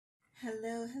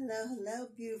Hello, hello, hello,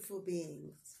 beautiful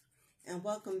beings, and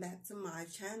welcome back to my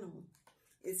channel.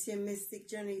 It's your Mystic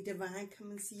Journey Divine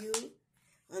coming to you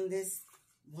on this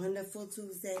wonderful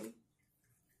Tuesday,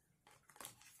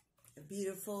 a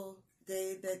beautiful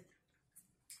day that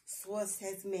Source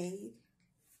has made.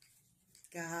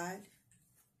 God,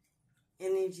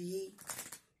 energy,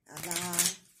 Allah,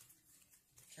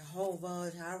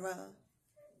 Jehovah, Jireh,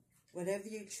 whatever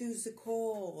you choose to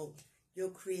call your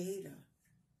creator.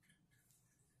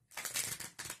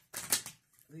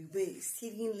 We were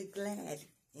exceedingly glad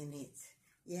in it.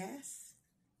 Yes?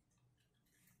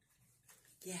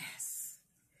 Yes.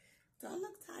 Do I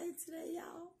look tired today,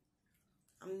 y'all?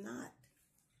 I'm not.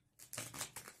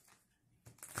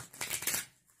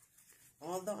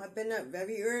 Although I've been up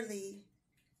very early,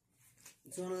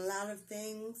 doing a lot of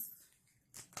things.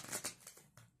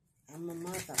 I'm a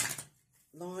mother.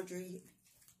 Laundry.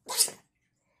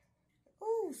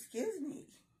 Oh, excuse me.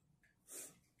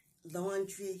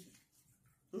 Laundry.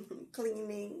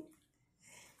 Cleaning,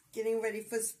 getting ready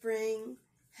for spring.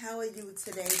 How are you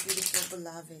today, beautiful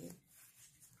beloved?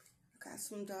 Got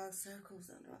some dark circles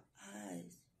under our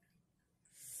eyes.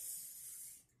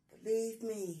 Believe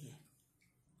me.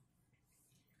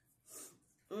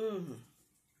 It's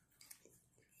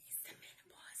the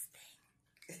menopause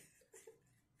thing.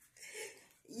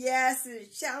 Yes,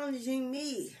 it's challenging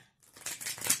me.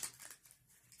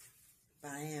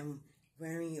 But I am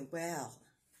wearing it well.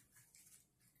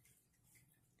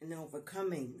 And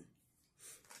overcoming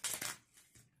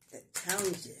the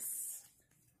challenges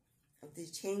of the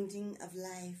changing of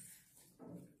life.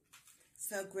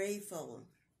 So grateful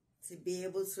to be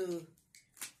able to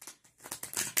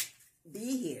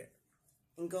be here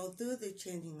and go through the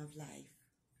changing of life.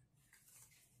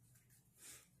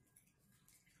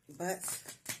 But,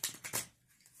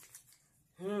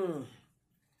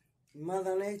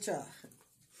 Mother Nature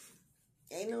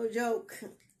ain't no joke.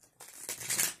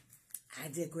 I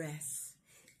digress.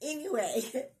 Anyway,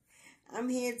 I'm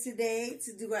here today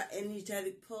to do our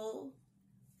energetic pull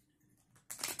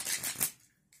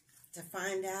to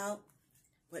find out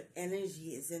what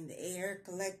energy is in the air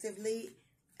collectively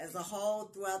as a whole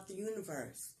throughout the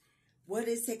universe. What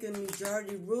is taking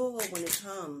majority rule when it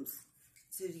comes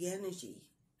to the energy?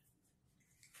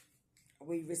 Are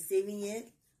we receiving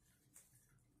it?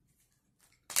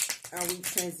 Are we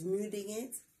transmuting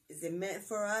it? Is it meant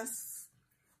for us?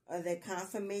 Are there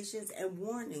confirmations and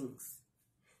warnings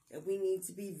that we need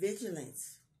to be vigilant?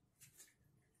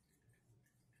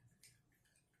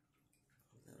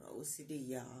 A little OCD,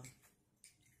 y'all.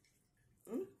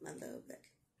 I love that.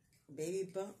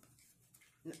 Baby bump.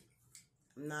 No,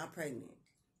 I'm not pregnant.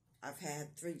 I've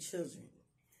had 3 children.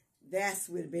 That's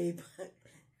with baby bump.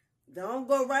 Don't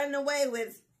go running away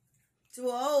with too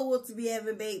old to be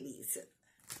having babies.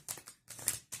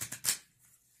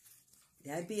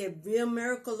 That'd be a real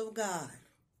miracle of God.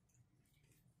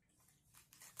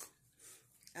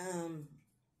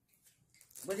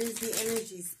 What is the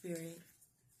energy, Spirit?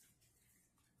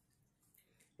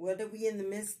 What are we in the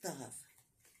midst of?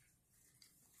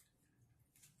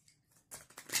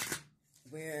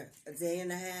 We're a day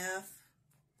and a half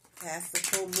past the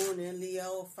full moon in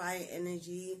Leo, fire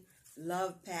energy,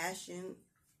 love, passion,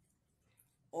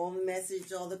 all the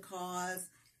message, all the cards,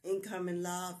 incoming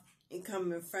love,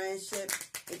 incoming friendship,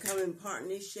 incoming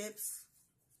partnerships,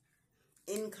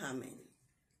 incoming.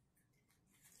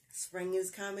 Spring is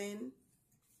coming.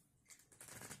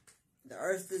 The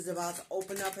earth is about to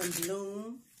open up and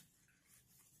bloom.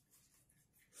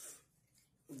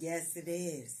 Yes, it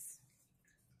is.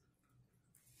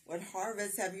 What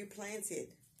harvest have you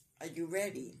planted? Are you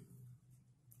ready?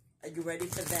 Are you ready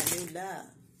for that new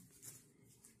love?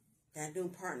 That new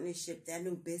partnership, that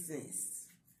new business?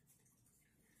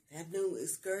 That new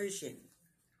excursion,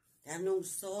 that new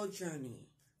soul journey.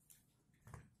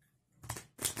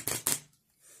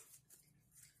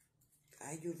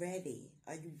 Are you ready?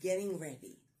 Are you getting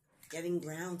ready? Getting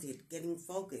grounded, getting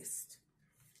focused,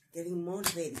 getting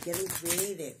motivated, getting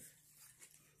creative.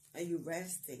 Are you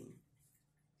resting?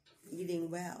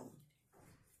 Eating well?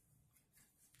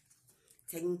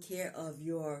 Taking care of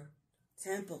your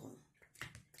temple?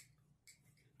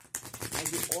 Are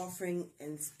you offering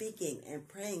and speaking and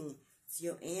praying to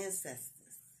your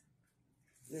ancestors,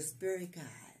 your spirit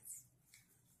guides,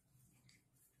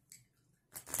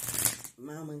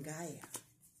 Mama Gaia?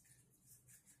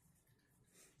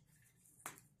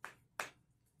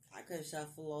 I could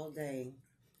shuffle all day.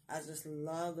 I just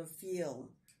love the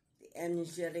feel, the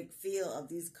energetic feel of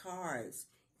these cards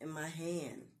in my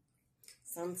hand.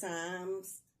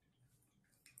 Sometimes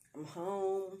I'm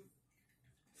home.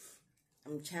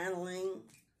 I'm channeling.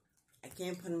 I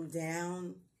can't put them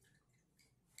down.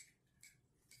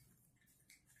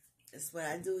 That's what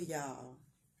I do, y'all.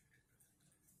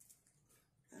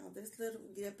 Now, this little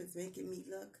dip is making me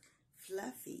look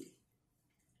fluffy.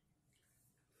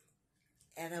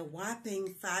 At a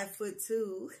whopping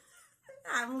 5'2",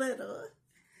 I'm little,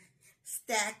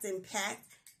 stacked and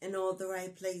packed in all the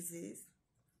right places.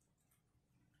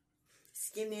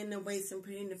 Skinny in the waist and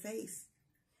pretty in the face.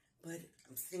 But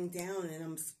I'm sitting down and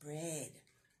I'm spread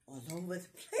all over the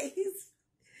place.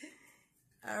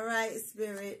 All right,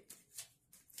 Spirit.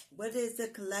 What is the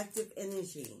collective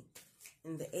energy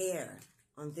in the air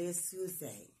on this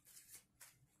Tuesday?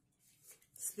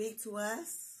 Speak to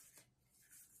us.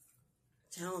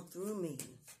 Channel through me.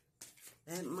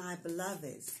 Let my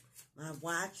beloveds, my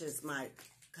watchers, my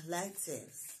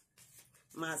collectives,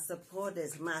 my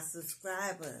supporters, my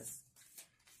subscribers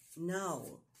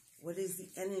know what is the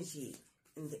energy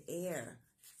in the air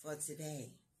for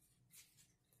today.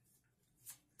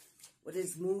 What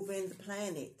is moving the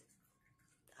planet?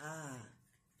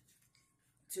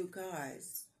 2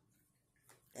 cards.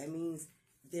 That means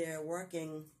they're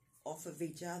working off of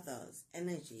each other's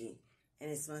energy.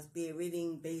 And it must be a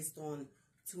reading based on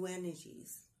 2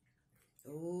 energies.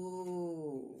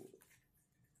 Ooh.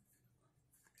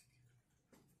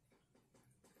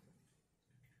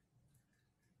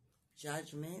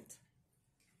 Judgment.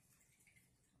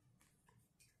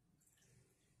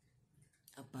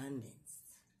 Abundance.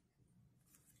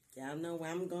 Y'all know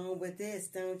where I'm going with this,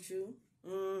 don't you?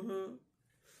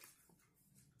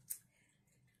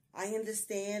 I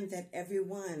understand that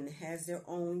everyone has their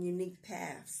own unique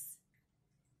paths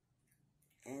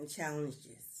and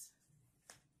challenges.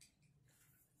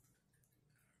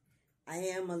 I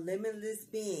am a limitless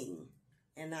being,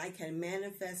 and I can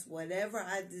manifest whatever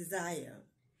I desire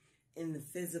in the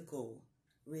physical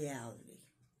reality.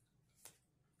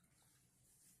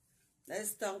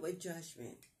 Let's start with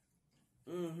judgment.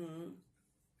 I'm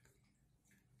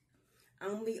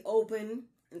going to be open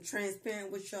and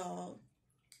transparent with y'all.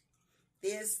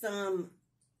 There's some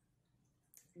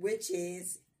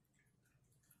witches,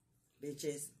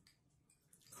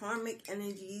 karmic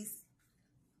energies,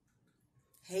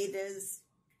 haters,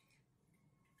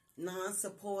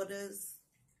 non-supporters,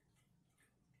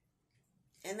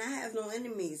 and I have no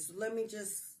enemies. So let me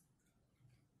just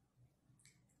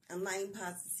enlighten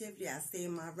positivity. I stay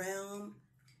in my realm.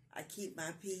 I keep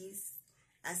my peace.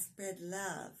 I spread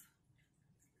love.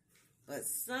 But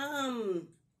somebody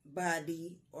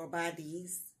or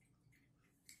bodies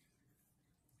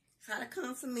try to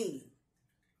come for me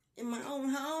in my own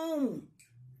home.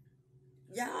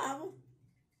 Y'all,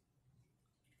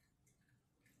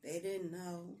 they didn't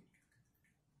know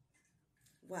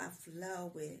who I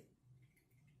flow with,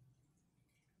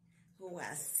 who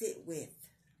I sit with,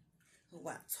 who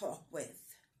I talk with,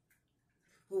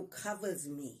 who covers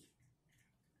me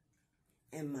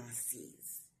and my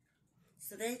seeds.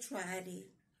 So they tried it.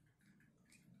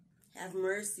 Have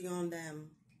mercy on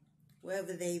them,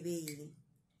 wherever they be.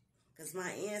 Because my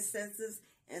ancestors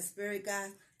and spirit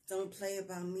guides don't play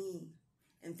about me,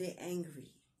 and they're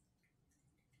angry.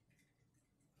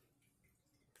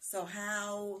 So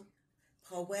how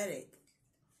poetic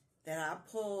that I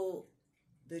pull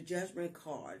the judgment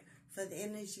card for the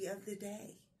energy of the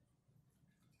day.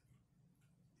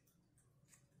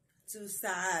 2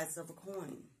 sides of a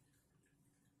coin.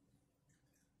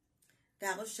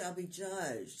 Thou shalt be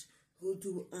judged who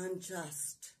do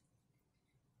unjust,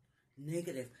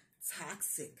 negative,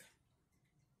 toxic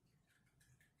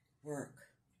work,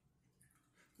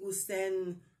 who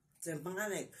send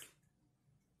demonic,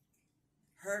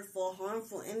 hurtful,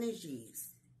 harmful energies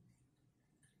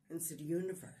into the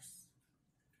universe,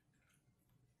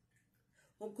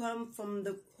 who come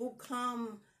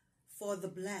for the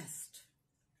blessed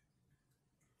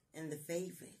and the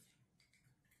favored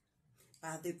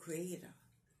by the Creator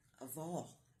of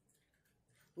all,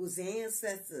 whose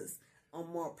ancestors are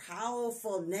more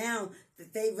powerful now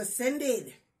that they've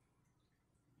ascended.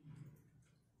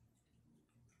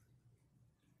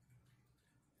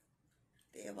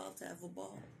 They're about to have a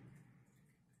ball.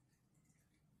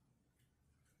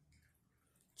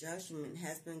 Judgment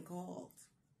has been called.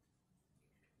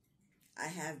 I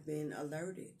have been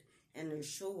alerted and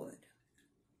assured.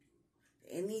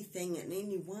 Anything and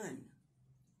anyone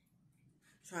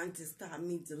trying to stop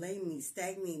me, delay me,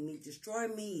 stagnate me, destroy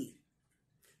me,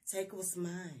 take what's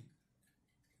mine.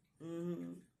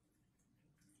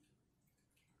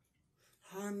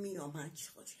 Harm me or my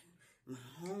children, my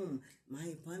home, my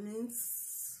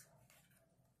abundance,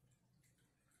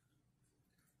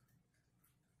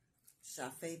 shall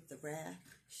face the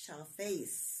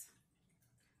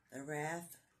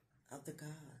wrath of the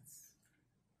gods.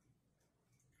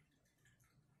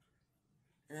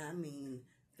 And I mean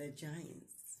the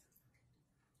giants,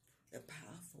 the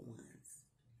powerful ones,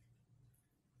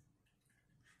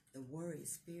 the warrior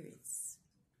spirits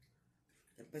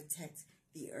that protect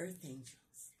the earth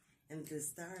angels and the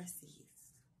star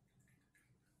seeds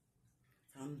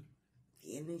from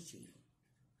the energy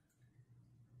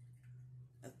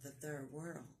of the third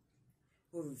world,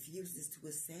 who refuses to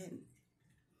ascend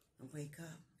and wake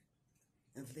up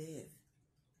and live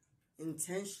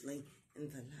intentionally in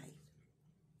the light.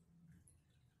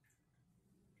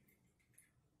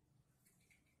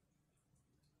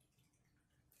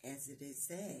 As it is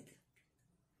said,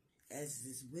 as it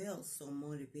is will, so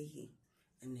more to be,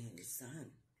 and that is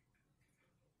Son.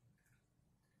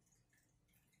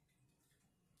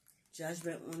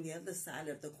 Judgment on the other side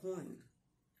of the coin.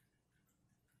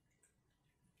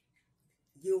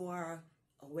 You are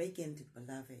awakened,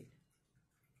 beloved.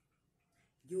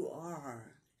 You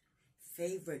are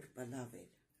favored, beloved.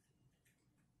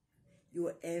 You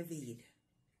are envied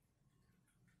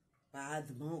by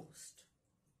the most.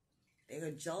 They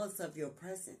are jealous of your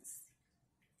presence.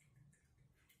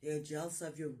 They are jealous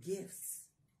of your gifts.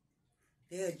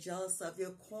 They are jealous of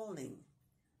your calling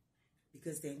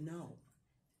because they know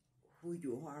who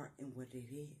you are and what it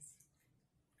is.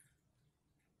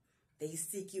 They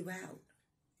seek you out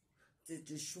to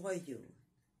destroy you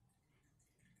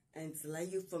and to delay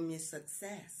you from your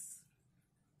success.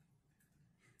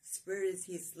 Spirit is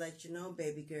here to let you know,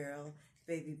 baby girl,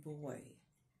 baby boy,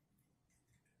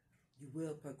 you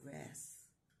will progress.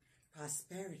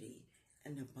 Prosperity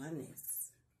and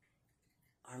abundance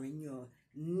are in your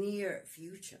near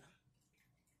future.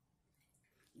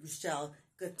 You shall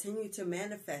continue to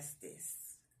manifest this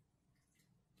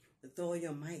with all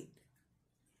your might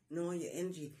and all your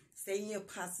energy. Stay in your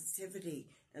positivity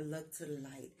and look to the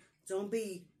light. Don't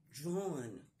be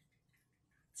drawn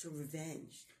to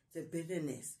revenge, to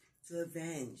bitterness, to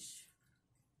avenge.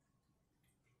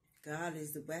 God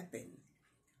is the weapon,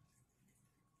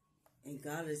 and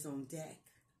God is on deck.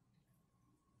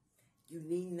 You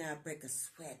need not break a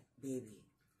sweat, baby.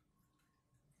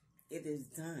 It is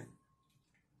done.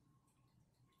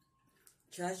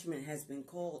 Judgment has been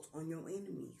called on your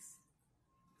enemies,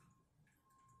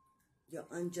 your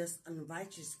unjust,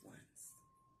 unrighteous ones.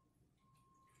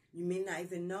 You may not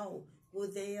even know who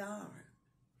they are.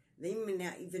 They may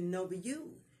not even know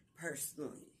you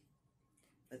personally,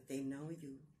 but they know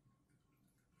you.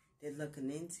 They're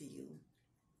looking into you.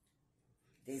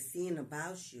 They're seeing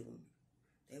about you.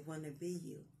 They want to be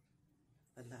you,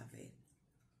 beloved.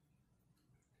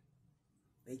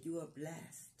 But you are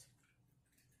blessed,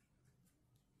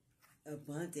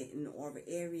 abundant in all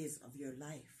areas of your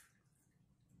life.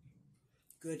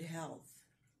 Good health,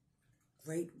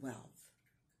 great wealth,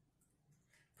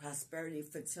 prosperity,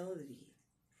 fertility,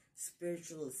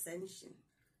 spiritual ascension,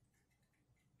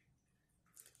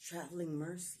 traveling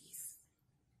mercies,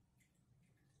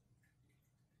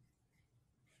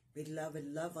 beloved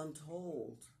love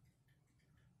untold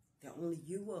that only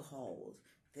you will hold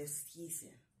this season.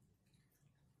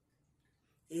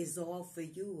 It is all for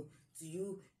you. Do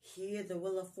you hear the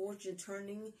wheel of fortune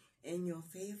turning in your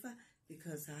favor?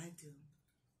 Because I do.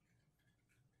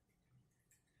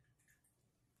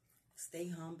 Stay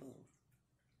humble.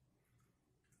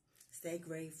 Stay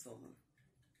grateful.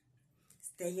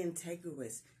 Stay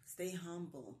integrous. Stay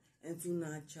humble. And do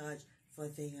not judge, for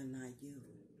they are not you.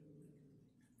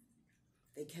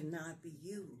 They cannot be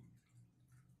you.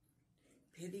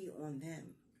 Pity on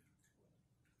them.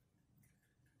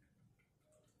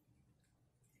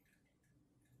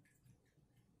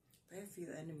 Pray for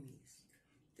your enemies,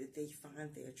 that they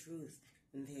find their truth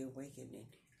and their awakening,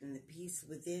 and the peace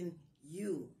within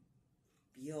you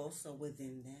be also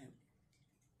within them.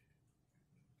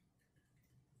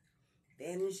 The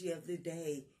energy of the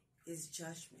day is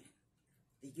judgment.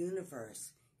 The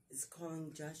universe is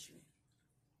calling judgment.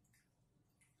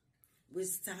 Which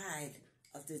side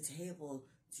of the table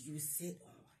do you sit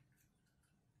on?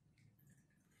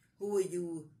 Who are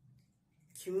you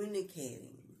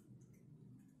communicating,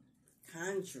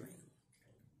 conjuring,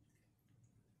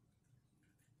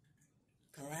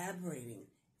 collaborating,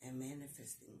 and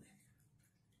manifesting with?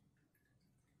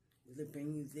 Will it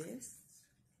bring you this?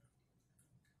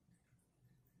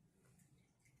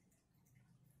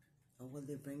 Or will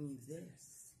it bring you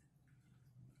this?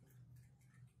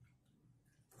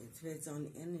 It depends on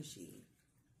the energy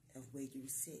of where you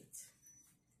sit.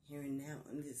 Here and now,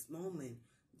 in this moment,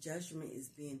 judgment is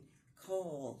being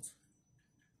called.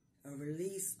 A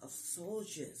release of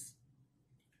soldiers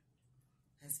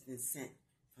has been sent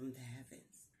from the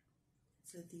heavens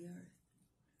to the earth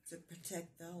to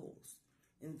protect those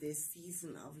in this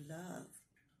season of love,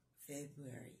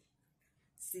 February,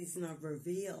 season of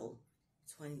reveal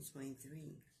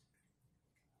 2023.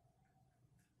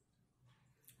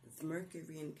 With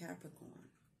Mercury in Capricorn,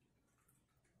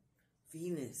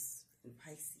 Venus in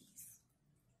Pisces,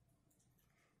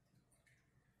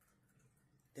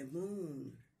 the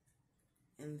moon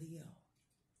in Leo.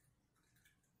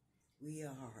 We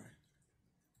are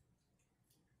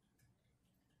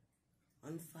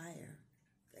on fire,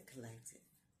 the collective.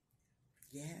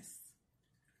 Yes.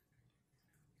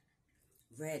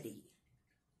 Ready.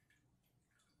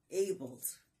 Able.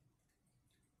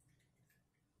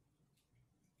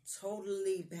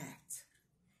 Totally backed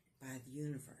by the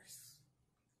universe.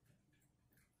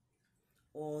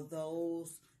 All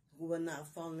those who will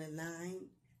not fall in line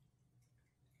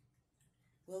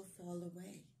will fall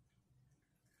away.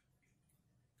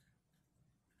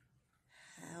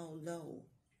 How low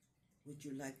would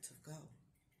you like to go?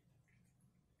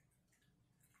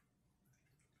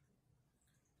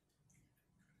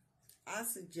 I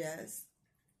suggest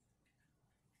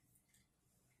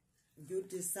you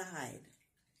decide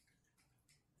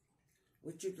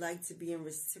what you'd like to be in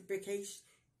reciprocation,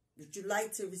 what you'd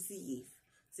like to receive,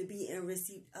 to be in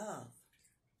receipt of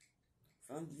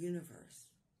from the universe.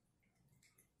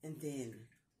 And then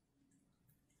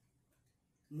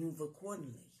move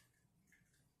accordingly,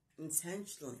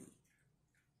 intentionally.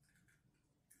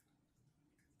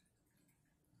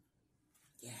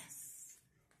 Yes.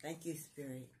 Thank you,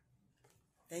 Spirit.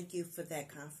 Thank you for that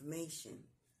confirmation.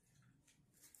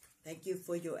 Thank you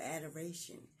for your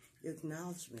adoration, your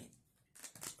acknowledgement,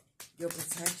 your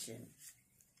protection,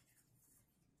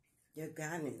 your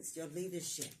guidance, your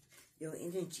leadership, your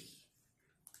energy,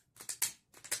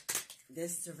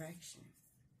 this direction.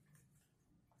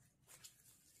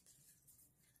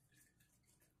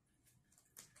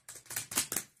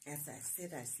 As I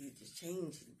said, I see the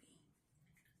change in me.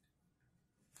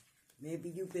 Maybe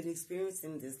you've been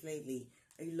experiencing this lately.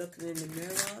 Are you looking in the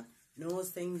mirror,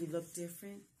 noticing you look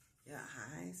different? Your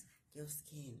eyes, your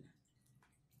skin,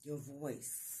 your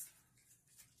voice.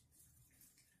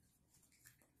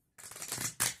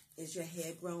 Is your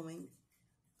hair growing?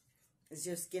 Is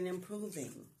your skin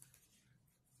improving?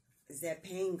 Is that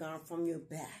pain gone from your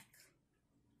back?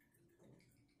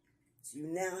 So you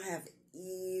now have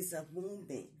ease of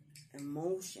movement and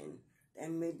motion that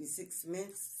maybe 6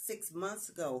 months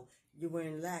ago you were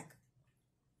in lack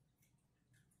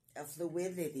of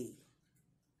fluidity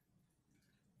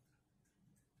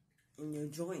in your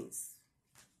joints,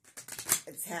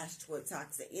 attached to a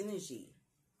toxic energy.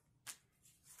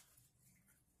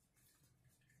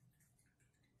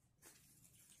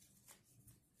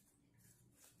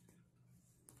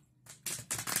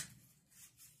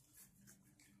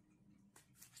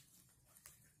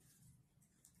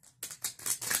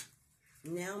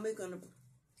 Now we're going to,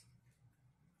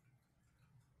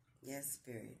 yes,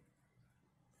 Spirit.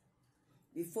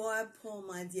 Before I pull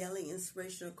my daily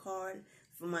inspirational card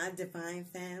for my divine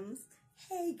fams,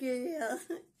 hey girl,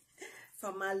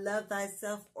 from my Love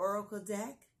Thyself Oracle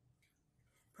deck,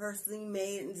 personally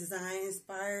made and designed,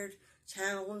 inspired,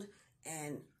 channeled,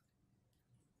 and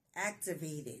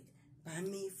activated by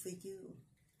me for you,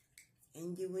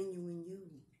 and you, and you, and you,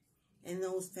 and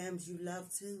those fams you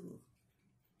love too.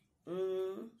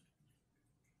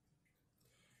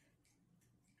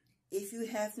 If you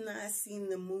have not seen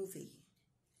the movie,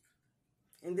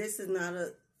 and this is not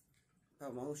a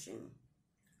promotion,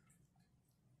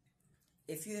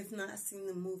 if you have not seen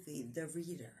the movie The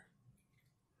Reader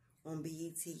on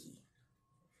BET,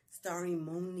 starring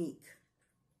Monique,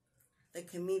 the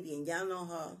comedian, y'all know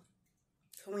her,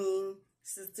 Queen,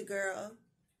 Sister Girl,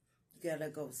 you gotta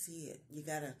go see it. You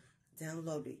gotta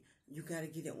download it. You gotta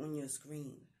get it on your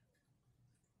screen.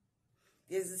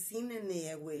 There's a scene in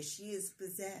there where she is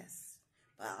possessed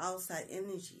by outside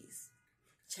energies,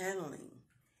 channeling,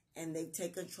 and they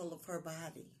take control of her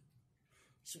body.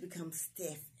 She becomes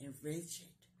stiff and rigid,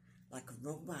 like a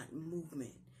robot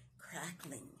movement,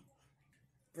 crackling,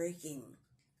 breaking,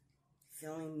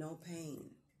 feeling no pain.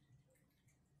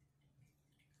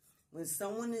 When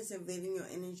someone is invading your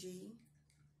energy,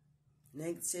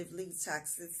 negatively,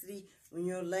 toxicity, when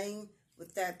you're laying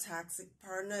with that toxic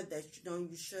partner that you know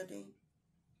you shouldn't,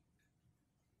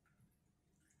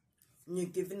 when you're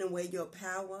giving away your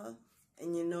power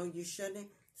and you know you shouldn't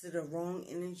to the wrong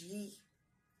energy,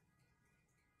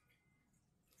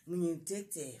 when you're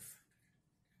addicted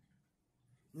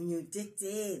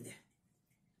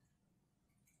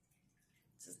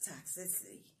to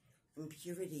toxicity,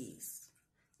 impurities,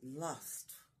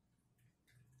 lust,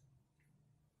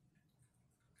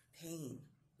 pain,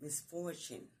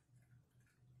 misfortune,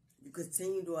 you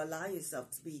continue to allow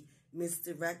yourself to be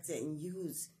misdirected and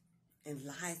used and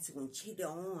lied to and cheated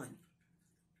on.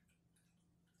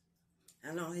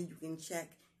 I know how you can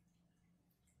check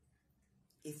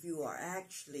if you are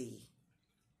actually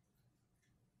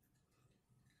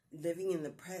living in the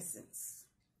presence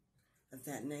of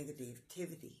that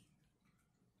negativity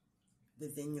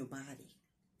within your body.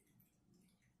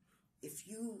 If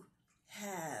you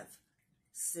have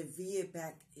severe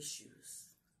back issues,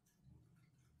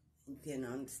 you can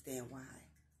understand why.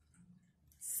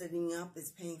 Sitting up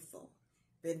is painful.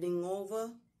 Bending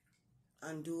over,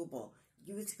 undoable.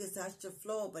 You used to touch the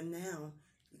floor, but now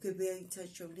you could barely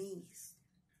touch your knees.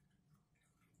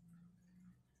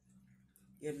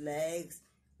 Your legs,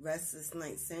 restless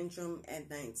night syndrome at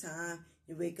nighttime.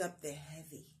 You wake up, they're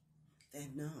heavy, they're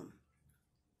numb.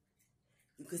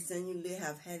 You continually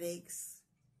have headaches,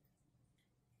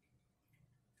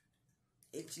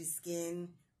 itchy skin,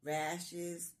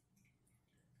 rashes.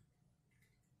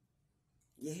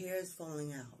 Your hair is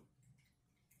falling out.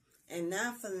 And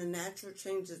not for the natural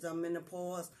changes of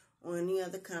menopause or any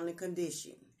other kind of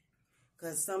condition.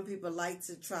 Because some people like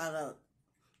to try to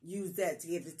use that to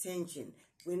get attention.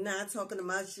 We're not talking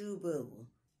about you, boo.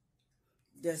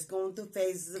 Just going through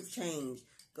phases of change.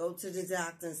 Go to the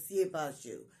doctor and see about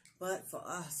you. But for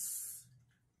us,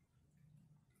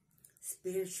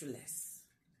 spiritualists,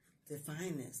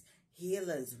 diviners,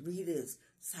 healers, readers,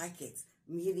 psychics,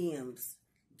 mediums,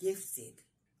 gifted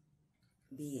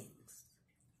beings.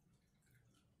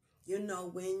 You know,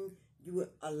 when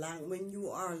you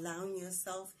are allowing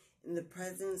yourself in the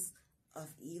presence of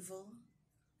evil,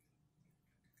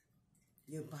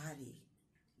 your body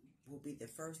will be the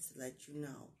first to let you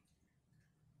know.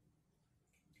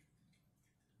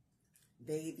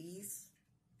 Babies,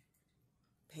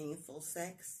 painful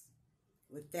sex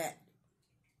with that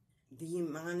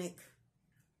demonic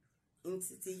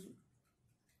entity,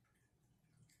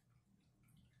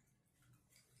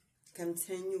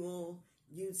 continual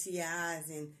UTIs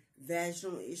and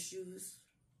vaginal issues,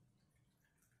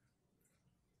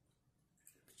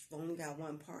 but you've only got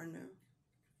one partner.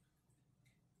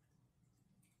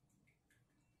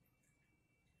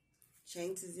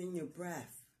 Changes in your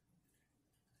breath,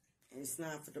 and it's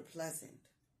not for the pleasant.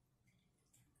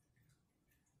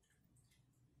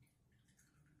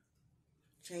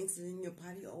 Changes in your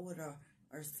body odor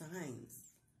are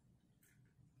signs.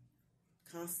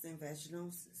 Constant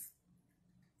vaginosis.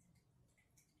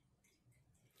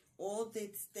 All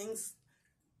these things,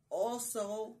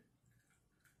 also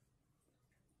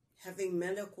having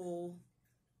medical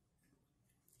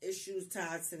issues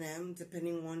tied to them,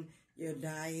 depending on your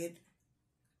diet,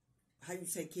 how you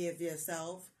take care of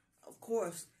yourself. Of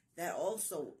course, that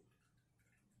also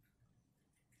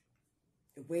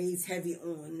weighs heavy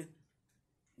on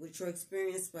with your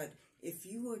experience. But if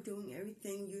you are doing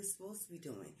everything you're supposed to be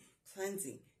doing,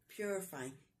 cleansing,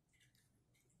 purifying,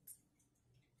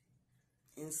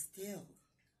 and still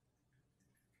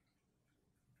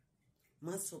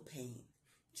muscle pain,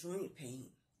 joint pain,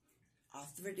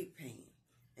 arthritic pain,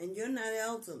 and you're not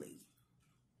elderly,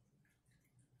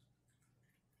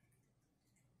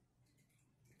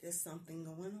 there's something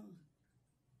going on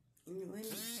in your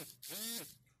energy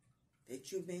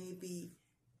that you may be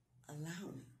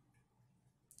allowing,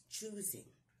 choosing.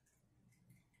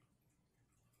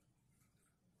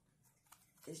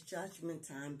 It's judgment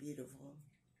time, beautiful.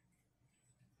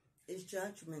 It's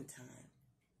judgment time.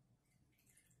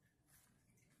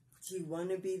 Do you want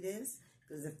to be this?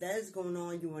 Because if that is going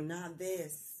on, you are not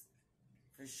this,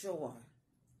 for sure.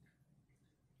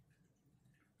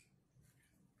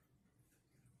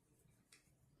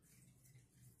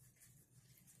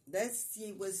 Let's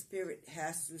see what Spirit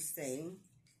has to say.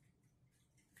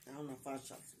 I don't know if I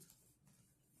shall do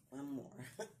one more.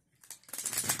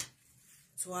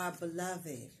 To our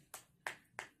beloved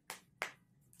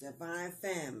divine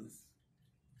femmes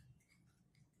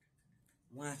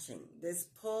watching. This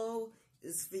poll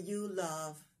is for you,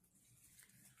 love,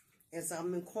 as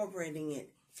I'm incorporating it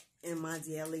in my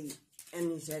daily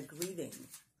energetic reading.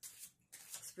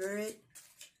 Spirit,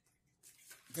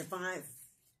 divine,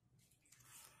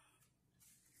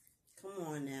 come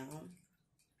on now.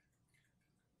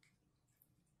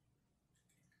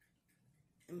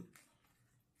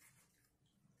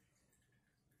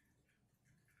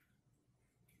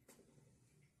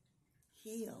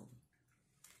 Heal.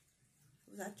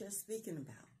 What was I just speaking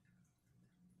about?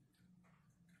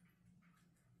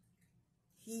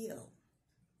 Heal.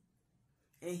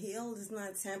 And heal is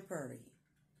not temporary.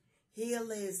 Heal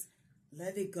is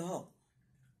let it go.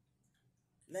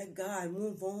 Let God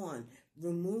move on.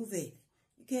 Remove it.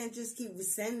 You can't just keep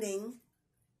rescinding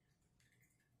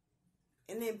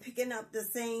and then picking up the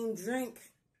same drink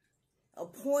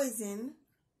of poison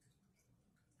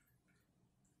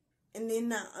and they're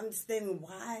not understanding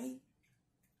why,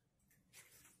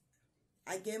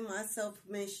 I give myself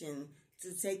permission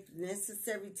to take the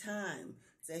necessary time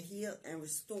to heal and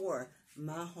restore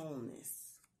my wholeness.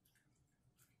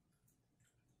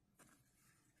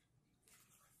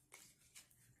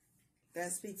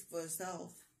 That speaks for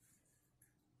itself.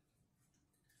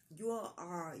 You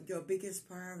are your biggest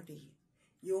priority.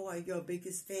 You are your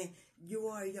biggest fan. You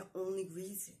are your only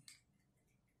reason.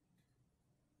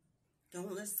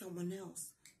 Don't let someone else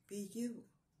be you.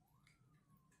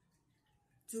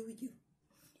 Do you.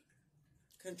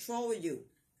 Control you.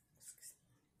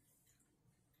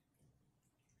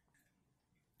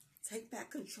 Take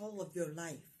back control of your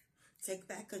life. Take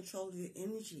back control of your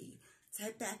energy.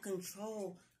 Take back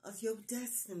control of your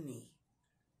destiny.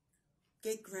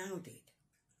 Get grounded.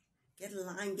 Get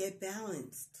aligned. Get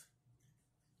balanced.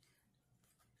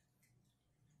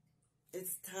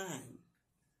 It's time.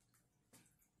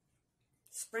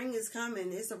 Spring is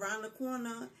coming. It's around the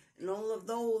corner. And all of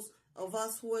those of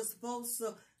us who are supposed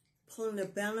to pull in the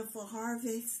bountiful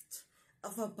harvest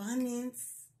of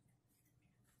abundance,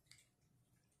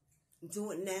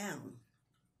 do it now.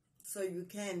 So you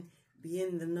can be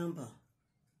in the number.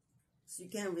 So you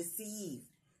can receive.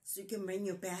 So you can bring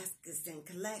your baskets and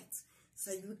collect.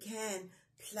 So you can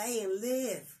play and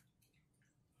live.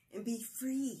 And be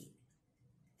free.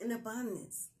 In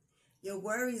abundance. Your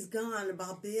worries gone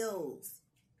about bills.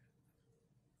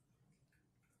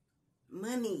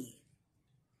 Money.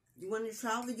 You want to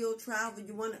travel, you'll travel.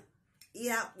 You want to eat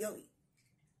out, you'll eat.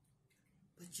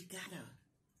 But you gotta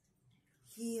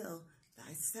heal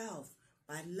thyself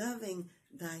by loving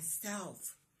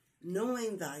thyself,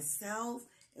 knowing thyself,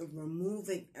 and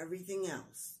removing everything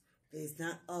else that is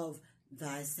not of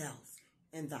thyself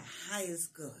and the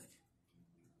highest good.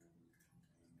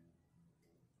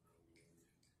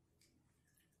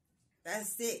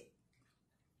 That's it.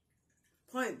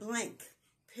 Point blank.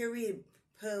 Period.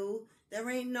 Pooh. There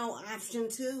ain't no option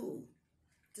to.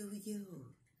 Do you?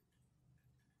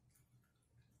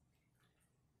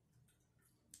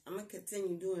 I'm going to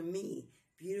continue doing me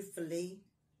beautifully.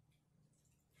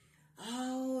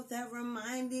 Oh, that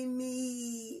reminded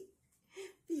me.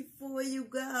 Before you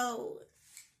go.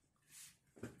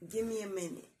 Give me a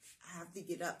minute. I have to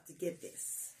get up to get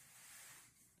this.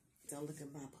 Don't look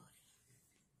at my body.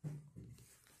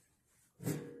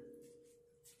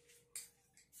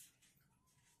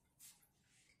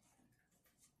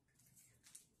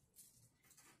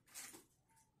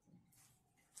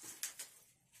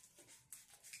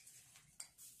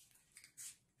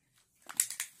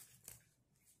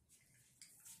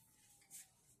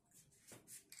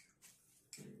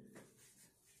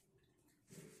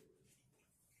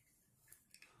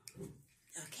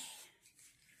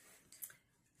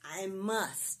 I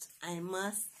must.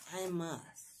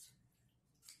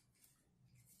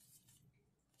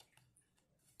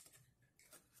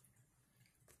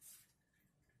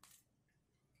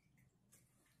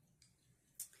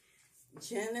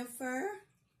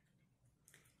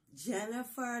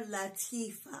 Jennifer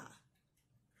Latifa,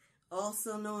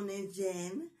 also known as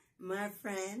Jen, my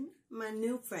friend, my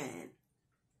new friend,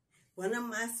 one of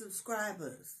my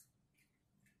subscribers,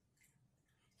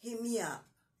 hit me up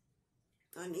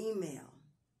on email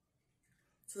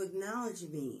to acknowledge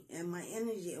me and my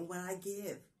energy and what I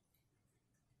give.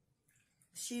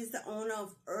 She's the owner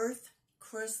of Earth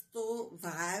Crystal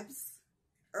Vibes.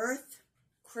 Earth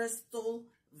Crystal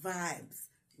Vibes.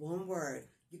 One word.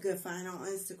 You can find her on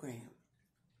Instagram.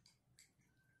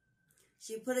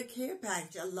 She put a care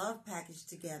package, a love package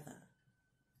together.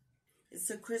 It's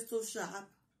a crystal shop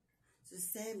to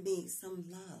send me some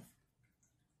love.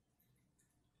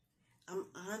 I'm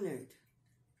honored.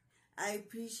 I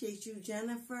appreciate you,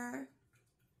 Jennifer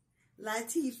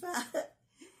Latifa.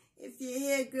 If you're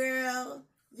here, girl,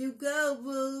 you go,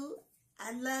 boo.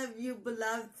 I love you,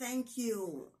 beloved. Thank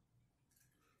you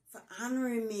for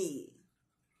honoring me,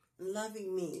 and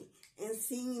loving me, and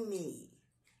seeing me,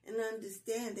 and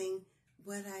understanding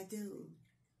what I do.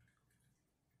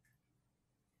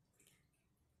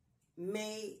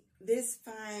 May this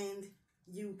find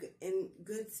you in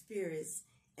good spirits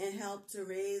and help to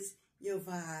raise your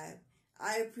vibe.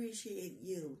 I appreciate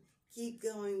you. Keep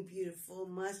going, beautiful.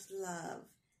 Much love,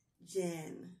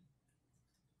 Jen.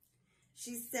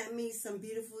 She sent me some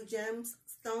beautiful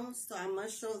gemstones, so I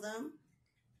must show them.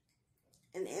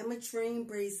 An ametrine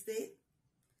bracelet,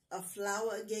 a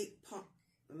flower gate pump.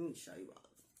 Let me show you all.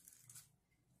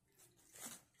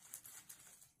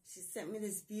 She sent me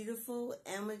this beautiful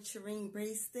ametrine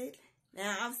bracelet.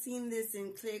 Now, I've seen this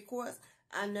in clear quartz.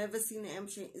 I've never seen an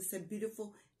ametrine. It's a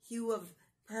beautiful hue of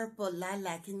purple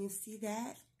lilac. Can you see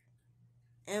that?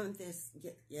 Amethyst,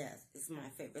 yes, it's my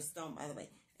favorite stone, by the way.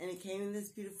 And it came in this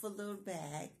beautiful little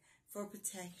bag for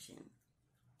protection.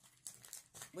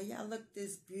 Well, y'all, look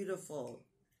this beautiful.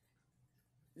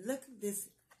 Look at this.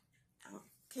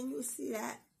 Can you see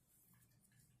that?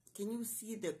 Can you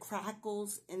see the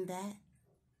crackles in that?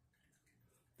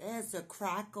 There's a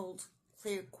crackled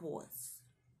clear quartz.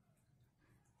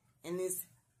 And it's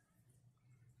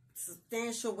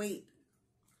substantial weight.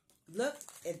 Look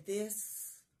at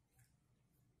this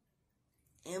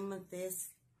amethyst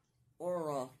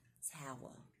aura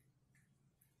tower.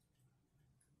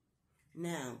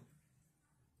 Now,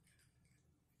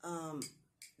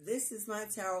 this is my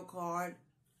tarot card.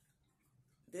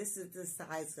 This is the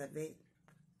size of it.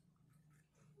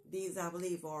 These, I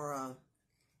believe, are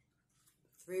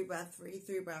 3x3,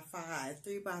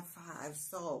 3x5, 3x5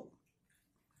 soul.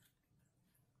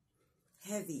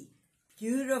 Heavy,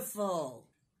 beautiful.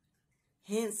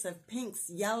 Hints of pinks,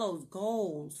 yellows,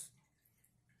 golds.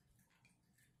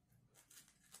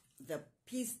 The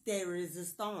piece de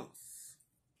resistance.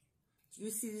 Do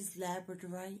you see this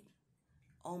labradorite?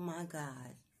 Oh my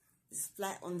God. It's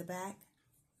flat on the back.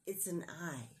 It's an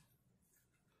eye.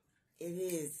 It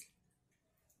is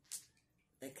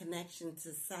the connection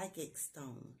to psychic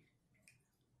stone.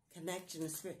 Connection to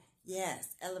spirit.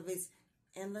 Yes, elevates.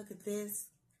 And look at this.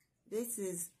 This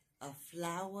is a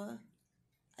flower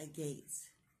agate.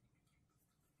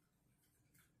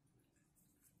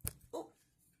 Oh,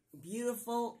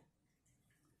 beautiful.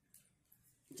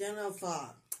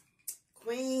 Jennifer.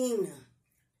 Queen.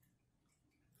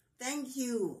 Thank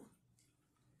you.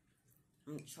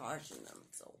 I'm charging them,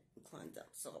 so I'm climbed up.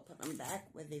 So I'll put them back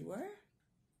where they were.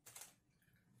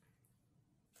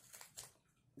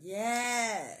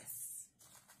 Yes.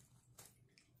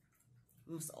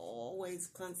 Must always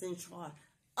concentrate.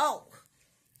 Oh,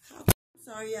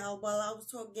 sorry, y'all. While I was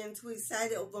talking, getting too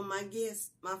excited over my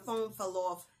gifts, my phone fell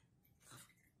off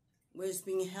where it's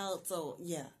being held. So,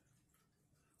 yeah.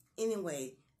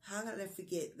 Anyway, how could I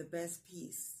forget the best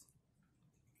piece?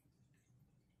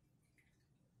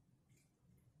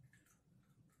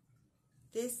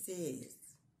 This is,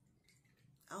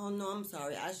 oh no, I'm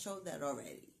sorry. I showed that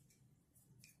already.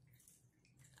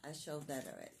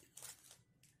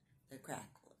 The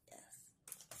crackle, yes.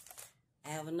 I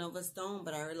have another stone,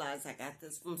 but I realized I got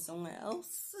this from somewhere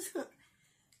else.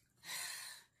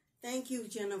 Thank you,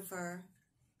 Jennifer.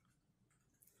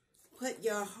 Put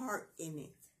your heart in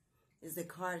it. Is the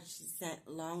card she sent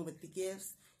along with the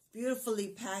gifts. Beautifully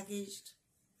packaged.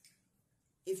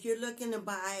 If you're looking to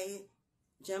buy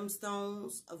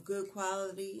gemstones of good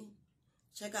quality,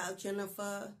 check out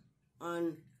Jennifer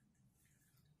on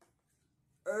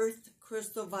Earth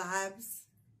Crystal Vibes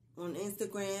on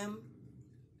Instagram.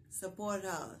 Support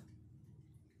her.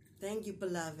 Thank you,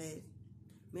 beloved.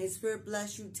 May Spirit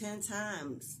bless you 10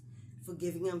 times for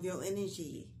giving of your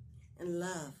energy and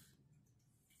love.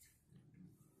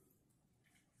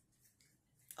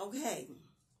 Okay.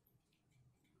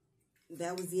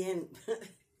 That was the end.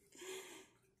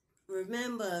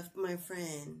 Remember, my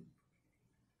friend,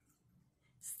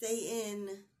 stay in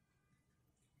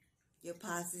your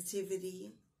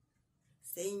positivity.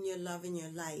 Stay in your love and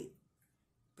your light.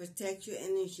 Protect your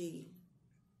energy.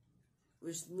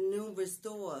 Renew,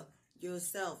 restore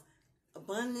yourself.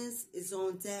 Abundance is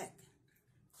on deck.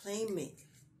 Claim it.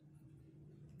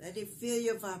 Let it feel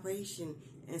your vibration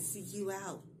and seek you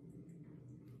out.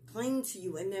 Cling to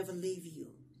you and never leave you.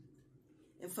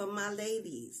 And for my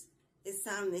ladies, it's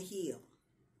time to heal.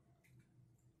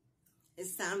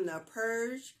 It's time to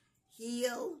purge,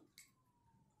 heal,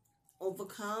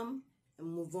 overcome, and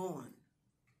move on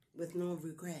with no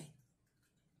regret.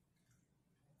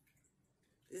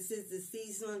 This is the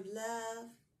season of love.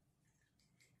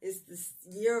 It's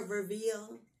the year of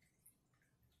reveal.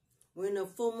 We're in a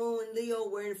full moon in Leo.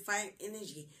 We're in fire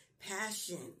energy,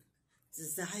 passion,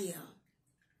 desire,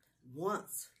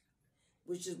 wants,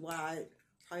 which is why I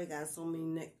probably got so many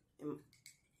neck.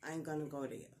 I ain't gonna go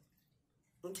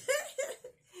there.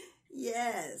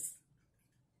 Yes.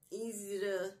 Easy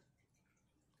to.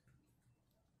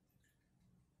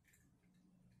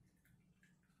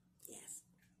 Yes.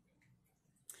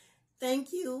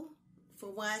 Thank you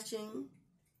for watching,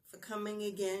 for coming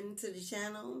again to the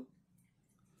channel.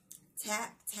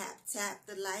 Tap, tap, tap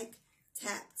the like.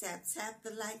 Tap, tap, tap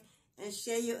the like. And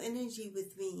share your energy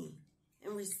with me.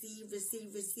 And receive,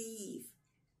 receive, receive.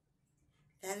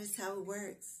 That is how it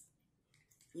works.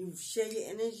 You share your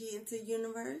energy into the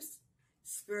universe.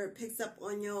 Spirit picks up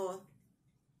on your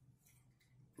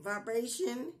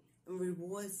vibration and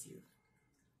rewards you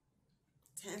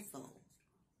tenfold.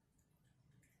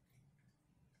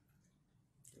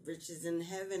 The riches in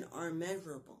heaven are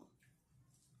immeasurable.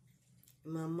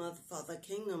 In my mother, father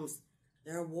kingdoms,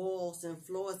 there are walls and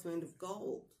floors made of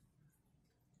gold.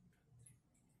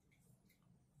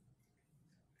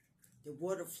 The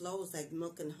water flows like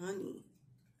milk and honey.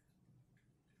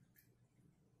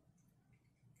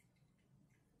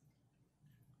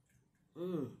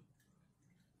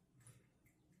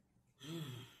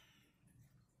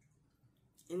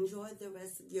 Enjoy the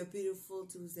rest of your beautiful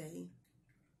Tuesday.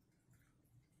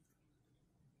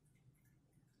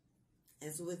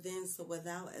 As within, so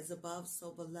without, as above,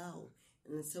 so below.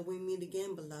 And until we meet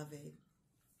again, beloved,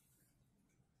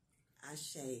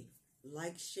 Ashe.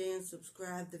 Like, share, and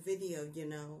subscribe the video, you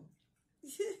know.